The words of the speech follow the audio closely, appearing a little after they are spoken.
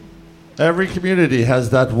Every community has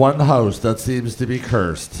that one house that seems to be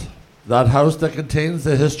cursed. That house that contains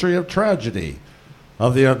the history of tragedy,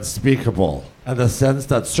 of the unspeakable, and the sense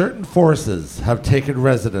that certain forces have taken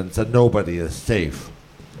residence and nobody is safe.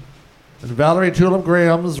 In Valerie Tulip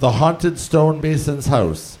Graham's The Haunted Stonemason's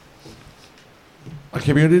House, a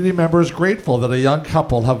community member is grateful that a young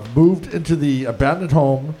couple have moved into the abandoned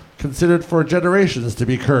home considered for generations to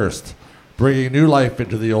be cursed, bringing new life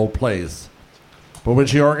into the old place. But when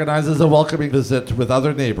she organizes a welcoming visit with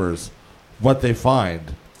other neighbors, what they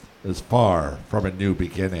find is far from a new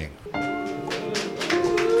beginning.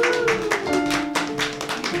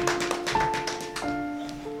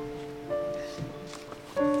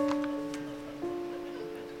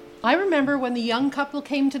 I remember when the young couple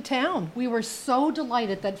came to town. We were so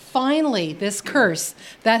delighted that finally this curse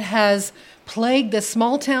that has plagued this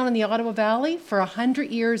small town in the Ottawa Valley for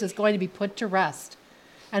 100 years is going to be put to rest.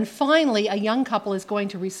 And finally, a young couple is going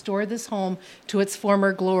to restore this home to its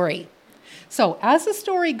former glory. So, as the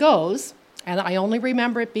story goes, and I only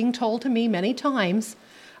remember it being told to me many times,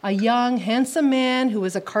 a young, handsome man who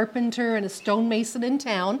was a carpenter and a stonemason in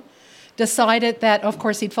town decided that, of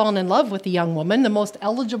course, he'd fallen in love with the young woman, the most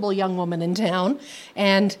eligible young woman in town,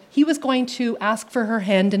 and he was going to ask for her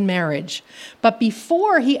hand in marriage. But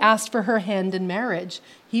before he asked for her hand in marriage,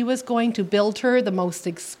 he was going to build her the most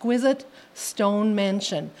exquisite stone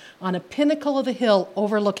mansion on a pinnacle of the hill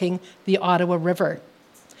overlooking the Ottawa River.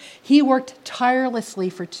 He worked tirelessly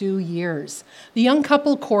for 2 years. The young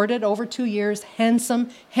couple courted over 2 years, handsome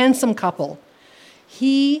couple.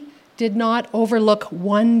 He did not overlook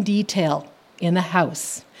one detail in the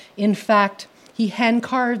house. In fact, he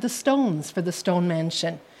hand-carved the stones for the stone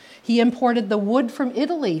mansion. He imported the wood from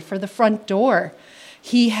Italy for the front door.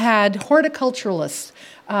 He had horticulturalists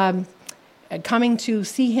coming to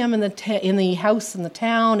see him in the house in the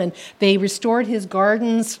town, and they restored his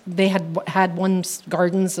gardens. They had once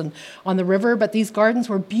gardens on the river, but these gardens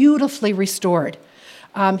were beautifully restored.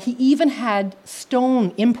 He even had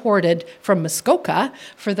stone imported from Muskoka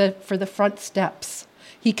for the front steps.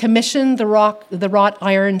 He commissioned the wrought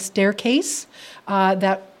iron staircase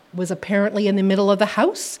that was apparently in the middle of the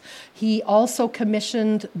house. He also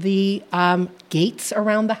commissioned the gates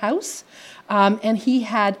around the house, and he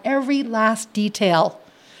had every last detail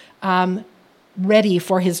ready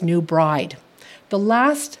for his new bride. The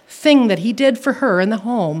last thing that he did for her in the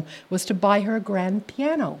home was to buy her a grand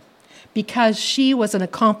piano, because she was an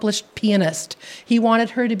accomplished pianist. He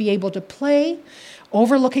wanted her to be able to play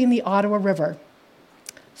overlooking the Ottawa River.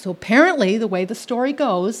 So apparently, the way the story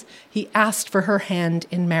goes, he asked for her hand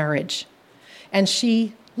in marriage. And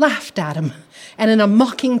she laughed at him and in a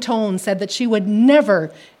mocking tone said that she would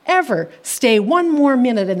never, ever stay one more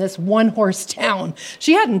minute in this one-horse town.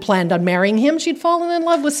 She hadn't planned on marrying him. She'd fallen in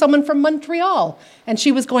love with someone from Montreal, and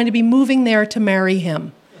she was going to be moving there to marry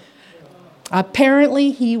him.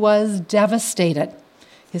 Apparently, he was devastated.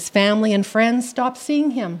 His family and friends stopped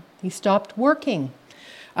seeing him. He stopped working.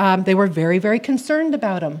 They were very, very concerned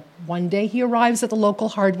about him. One day he arrives at the local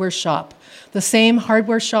hardware shop, the same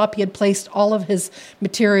hardware shop he had placed all of his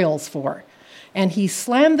materials for. And he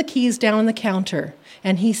slammed the keys down on the counter,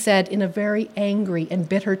 and he said in a very angry and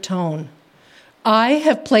bitter tone, "I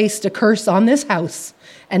have placed a curse on this house,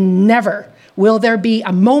 and never will there be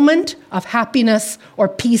a moment of happiness or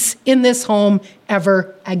peace in this home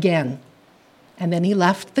ever again." And then he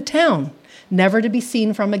left the town, never to be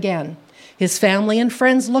seen from again. His family and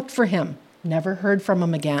friends looked for him, never heard from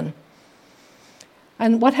him again.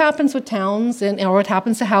 And what happens with towns, or what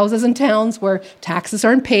happens to houses in towns where taxes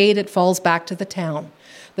aren't paid, it falls back to the town.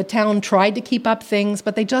 The town tried to keep up things,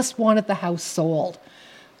 but they just wanted the house sold.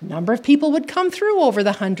 A number of people would come through over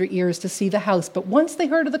the 100 years to see the house, but once they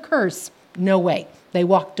heard of the curse, no way. They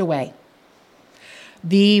walked away.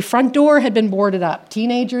 The front door had been boarded up.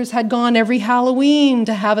 Teenagers had gone every Halloween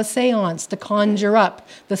to have a seance to conjure up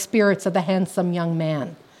the spirits of the handsome young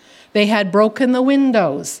man. They had broken the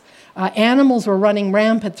windows. Animals were running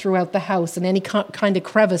rampant throughout the house in any kind of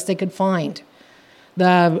crevice they could find.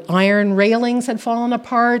 The iron railings had fallen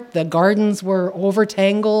apart. The gardens were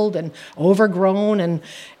overtangled and overgrown,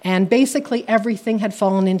 and basically everything had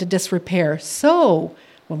fallen into disrepair. So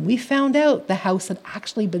when we found out the house had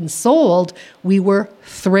actually been sold, we were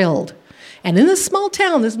thrilled. And in this small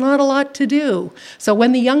town, there's not a lot to do. So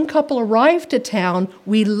when the young couple arrived to town,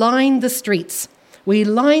 we lined the streets. We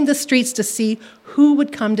lined the streets to see who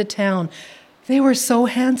would come to town. They were so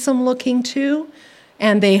handsome looking too.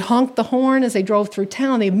 And they honked the horn as they drove through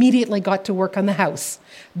town. They immediately got to work on the house.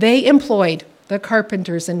 They employed the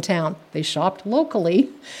carpenters in town. They shopped locally.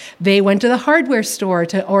 They went to the hardware store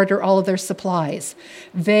to order all of their supplies.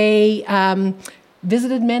 They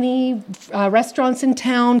visited many restaurants in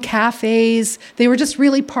town, cafes. They were just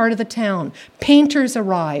really part of the town. Painters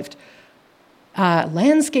arrived.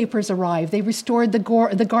 Landscapers arrived. They restored the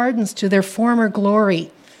gardens to their former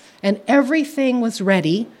glory. And everything was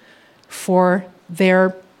ready for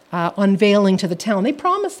their unveiling to the town. They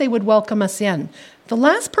promised they would welcome us in. The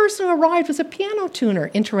last person who arrived was a piano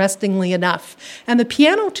tuner, interestingly enough. And the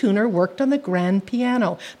piano tuner worked on the grand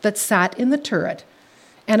piano that sat in the turret.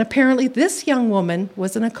 And apparently this young woman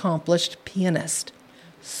was an accomplished pianist.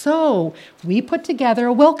 So we put together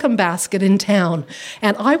a welcome basket in town.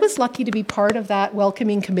 And I was lucky to be part of that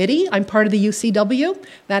welcoming committee. I'm part of the UCW.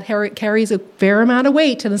 That carries a fair amount of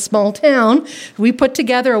weight in a small town. We put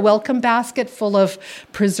together a welcome basket full of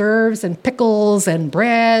preserves and pickles and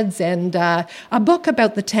breads and a book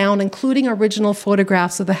about the town, including original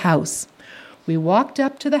photographs of the house. We walked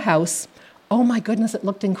up to the house. Oh my goodness, it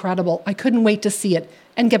looked incredible. I couldn't wait to see it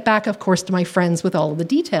and get back, of course, to my friends with all of the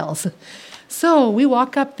details. So we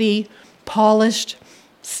walk up the polished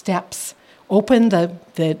steps, open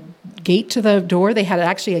the gate to the door. They had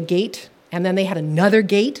actually a gate, and then they had another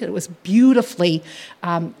gate. It was beautifully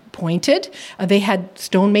pointed. They had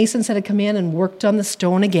stonemasons that had come in and worked on the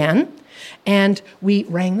stone again. And we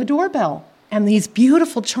rang the doorbell, and these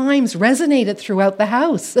beautiful chimes resonated throughout the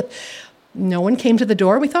house. No one came to the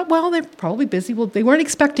door. We thought, well, they're probably busy. Well, they weren't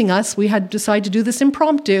expecting us. We had decided to do this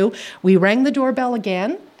impromptu. We rang the doorbell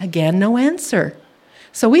again. Again, no answer.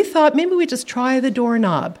 So we thought maybe we just try the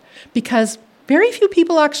doorknob because very few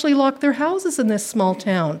people actually lock their houses in this small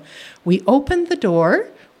town. We opened the door.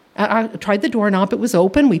 I tried the doorknob. It was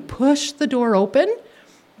open. We pushed the door open.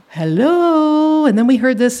 Hello. And then we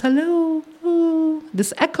heard this hello.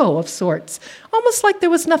 This echo of sorts, almost like there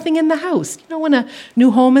was nothing in the house. You know, when a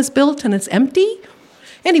new home is built and it's empty?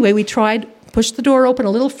 Anyway, we tried, pushed the door open a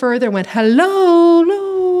little further, went, hello,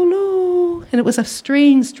 lo, lo, and it was a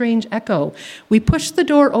strange, strange echo. We pushed the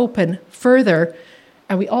door open further,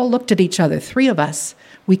 and we all looked at each other, three of us.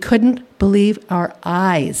 We couldn't believe our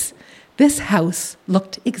eyes. This house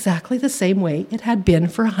looked exactly the same way it had been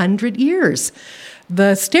for 100 years.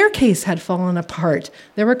 The staircase had fallen apart.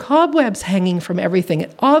 There were cobwebs hanging from everything.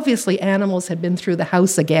 Obviously, animals had been through the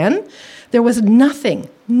house again. There was nothing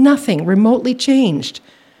remotely changed.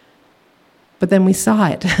 But then we saw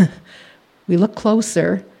it. We looked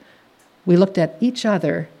closer. We looked at each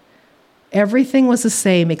other. Everything was the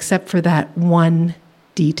same except for that one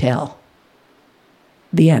detail.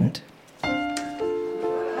 The end.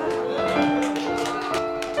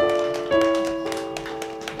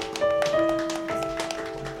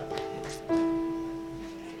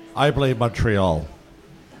 I blame Montreal.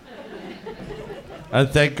 And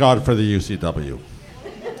thank God for the UCW.